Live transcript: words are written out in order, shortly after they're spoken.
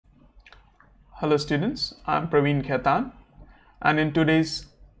Hello students, I am Pravin Khetan, and in today's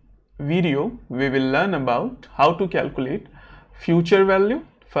video we will learn about how to calculate future value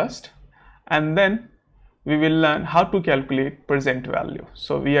first, and then we will learn how to calculate present value.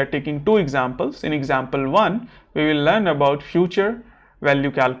 So we are taking two examples. In example 1 we will learn about future value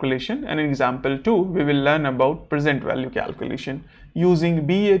calculation, and in example 2 we will learn about present value calculation using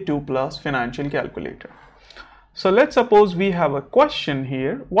BA2 plus financial calculator. So let's suppose we have a question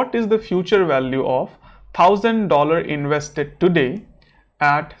here. What is the future value of $1,000 invested today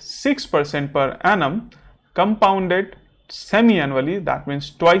at 6% per annum, compounded semi-annually, that means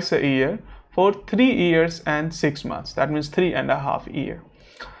twice a year, for 3 years and 6 months, that means 3.5 years.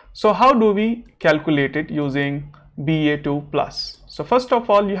 So how do we calculate it using BA2 plus? So first of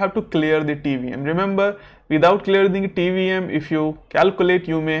all, you have to clear the TVM. Remember, without clearing the TVM, if you calculate,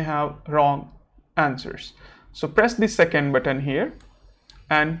 you may have wrong answers. So press the second button here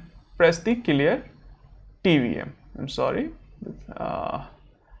and press the clear TVM. I'm sorry.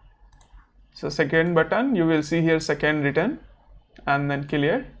 So second button, you will see here second written and then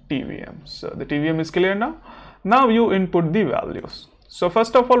clear TVM. So the TVM is clear now. Now you input the values. So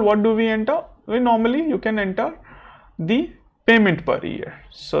first of all, what do we enter? You can enter the payment per year.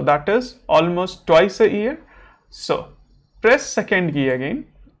 So that is almost twice a year. So press second key again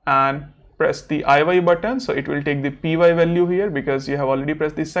and press the IY button, so it will take the PY value here because you have already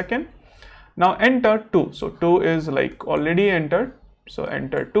pressed the second. Now enter 2, so 2 is like already entered, so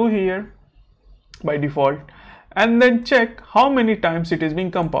enter 2 here by default, and then check how many times it is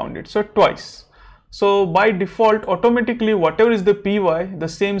being compounded, so twice. So by default, automatically whatever is the PY, the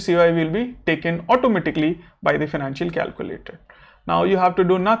same CY will be taken automatically by the financial calculator. Now you have to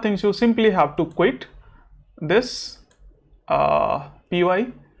do nothing, so you simply have to quit this PY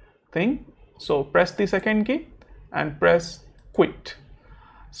thing. So press the second key and press quit.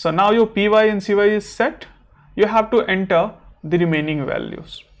 So now your PY and CY is set. You have to enter the remaining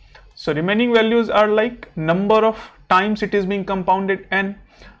values. So remaining values are like number of times it is being compounded n.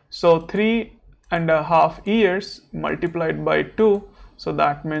 So 3.5 years multiplied by 2. So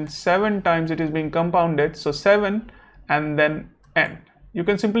that means 7 times it is being compounded. So 7 and then n. You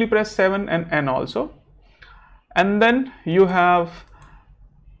can simply press 7 and n also. And then you have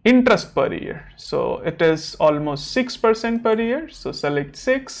interest per year, so it is almost 6% per year, so select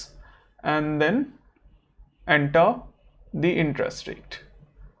 6 and then enter the interest rate.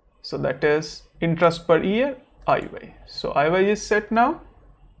 So that is interest per year IY. So IY is set now.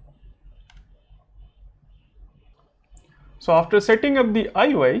 So after setting up the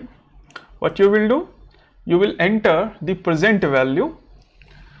IY, what you will do, you will enter the present value.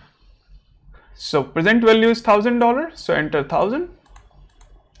 So present value is $1,000, so enter 1,000.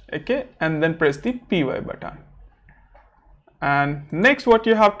 Okay, and then press the PY button. And next what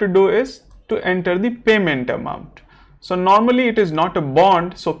you have to do is to enter the payment amount. So normally it is not a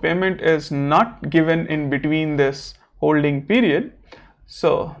bond, so payment is not given in between this holding period.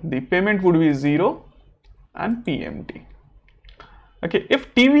 So the payment would be 0 and PMT. Okay,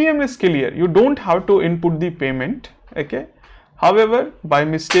 if TVM is clear, you don't have to input the payment. Okay, however, by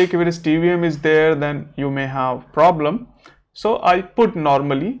mistake, if it is TVM is there, then you may have problem. So I put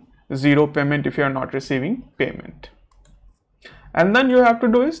normally 0 payment if you are not receiving payment. And then you have to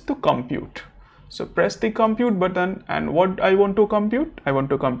do is to compute. So press the compute button, and what I want to compute? I want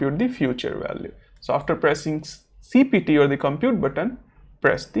to compute the future value. So after pressing CPT or the compute button,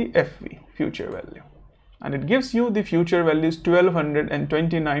 press the FV, future value. And it gives you the future value is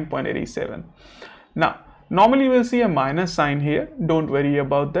 1229.87. Now, normally you will see a minus sign here. Don't worry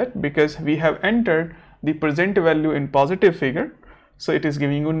about that because we have entered the present value in positive figure, so it is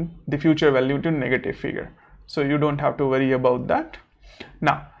giving you the future value to negative figure, so you don't have to worry about that.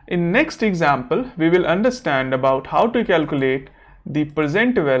 Now in next example we will understand about how to calculate the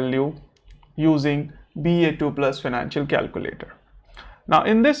present value using BA2 plus financial calculator. Now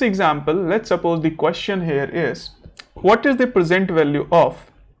in this example, let's suppose the question here is, what is the present value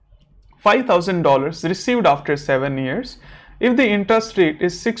of $5,000 received after 7 years if the interest rate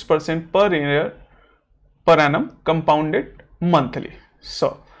is 6% per year per annum, compounded monthly?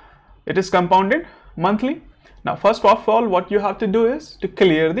 So it is compounded monthly. Now first of all, what you have to do is to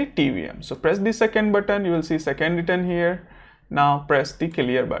clear the TVM. So press the second button, you will see second written here. Now press the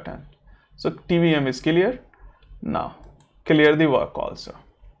clear button. So TVM is clear. Now clear the work also.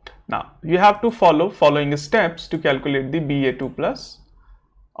 Now you have to follow following steps to calculate the BA2 plus,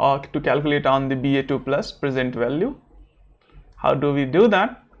 or to calculate on the BA2 plus present value. How do we do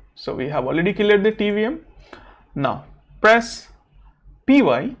that? So we have already cleared the TVM. Now press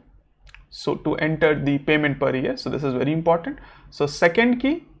PY, so to enter the payment per year. So this is very important. So second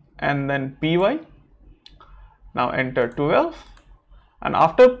key and then PY. Now enter 12, and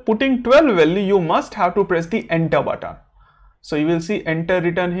after putting 12 value, you must have to press the enter button. So you will see enter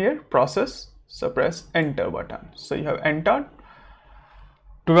written here, process. So press enter button. So you have entered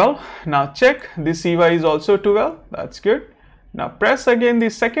 12. Now check the CY is also 12. That's good. Now press again the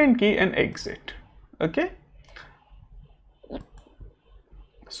second key and exit. Okay.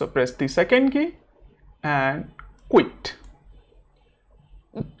 So press the second key and quit.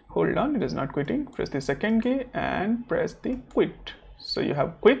 Hold on, it is not quitting. Press the second key and press the quit. So you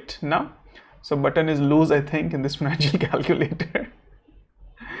have quit now. So button is loose, I think, in this financial calculator.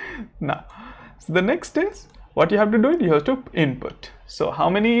 Now, so the next is what you have to do. You have to input. So how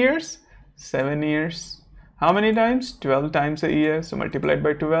many years? 7 years. How many times? 12 times a year. So multiplied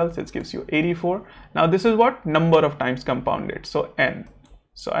by 12, so it gives you 84. Now this is what number of times compounded. So n.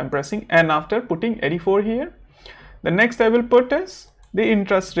 So I'm pressing n after putting 84 here. The next I will put is the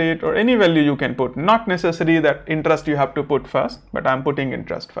interest rate, or any value you can put. Not necessary that interest you have to put first, but I'm putting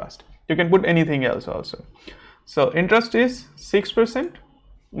interest first. You can put anything else also. So interest is 6%,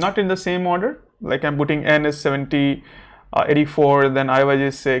 not in the same order. Like I'm putting n is 70, 84, then IY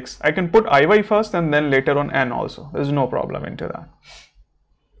is 6. I can put IY first and then later on n also. There's no problem into that.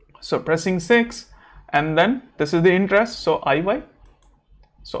 So pressing 6, and then this is the interest. So IY.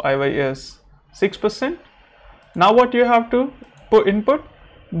 So IY is 6%. Now what you have to input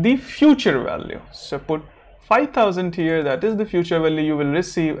the future value. So put 5,000 here, that is the future value you will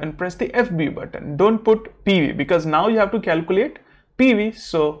receive, and press the FB button. Don't put PV, because now you have to calculate PV.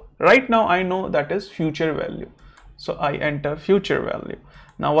 So right now I know that is future value. So I enter future value.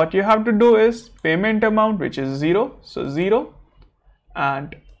 Now what you have to do is payment amount, which is 0. So 0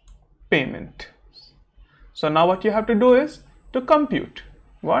 and payment. So now what you have to do is to compute.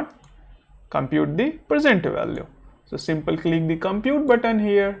 What? Compute the present value. So simple click the compute button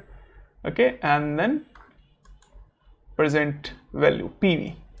here, okay, and then present value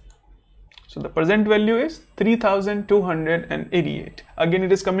PV. So the present value is 3,288. Again,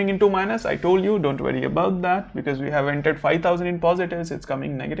 it is coming into minus. I told you don't worry about that, because we have entered 5,000 in positives, it's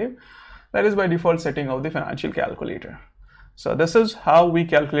coming negative. That is by default setting of the financial calculator. So this is how we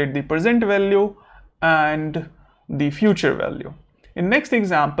calculate the present value and the future value. In next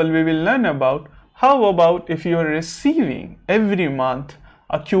example, we will learn about how about if you are receiving every month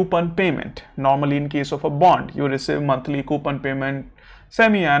a coupon payment. Normally in case of a bond, you receive monthly coupon payment,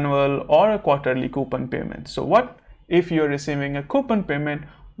 semi-annual or a quarterly coupon payment. So what if you are receiving a coupon payment?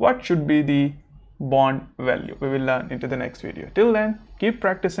 What should be the bond value? We will learn into the next video. Till then, keep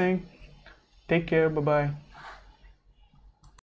practicing. Take care. Bye-bye.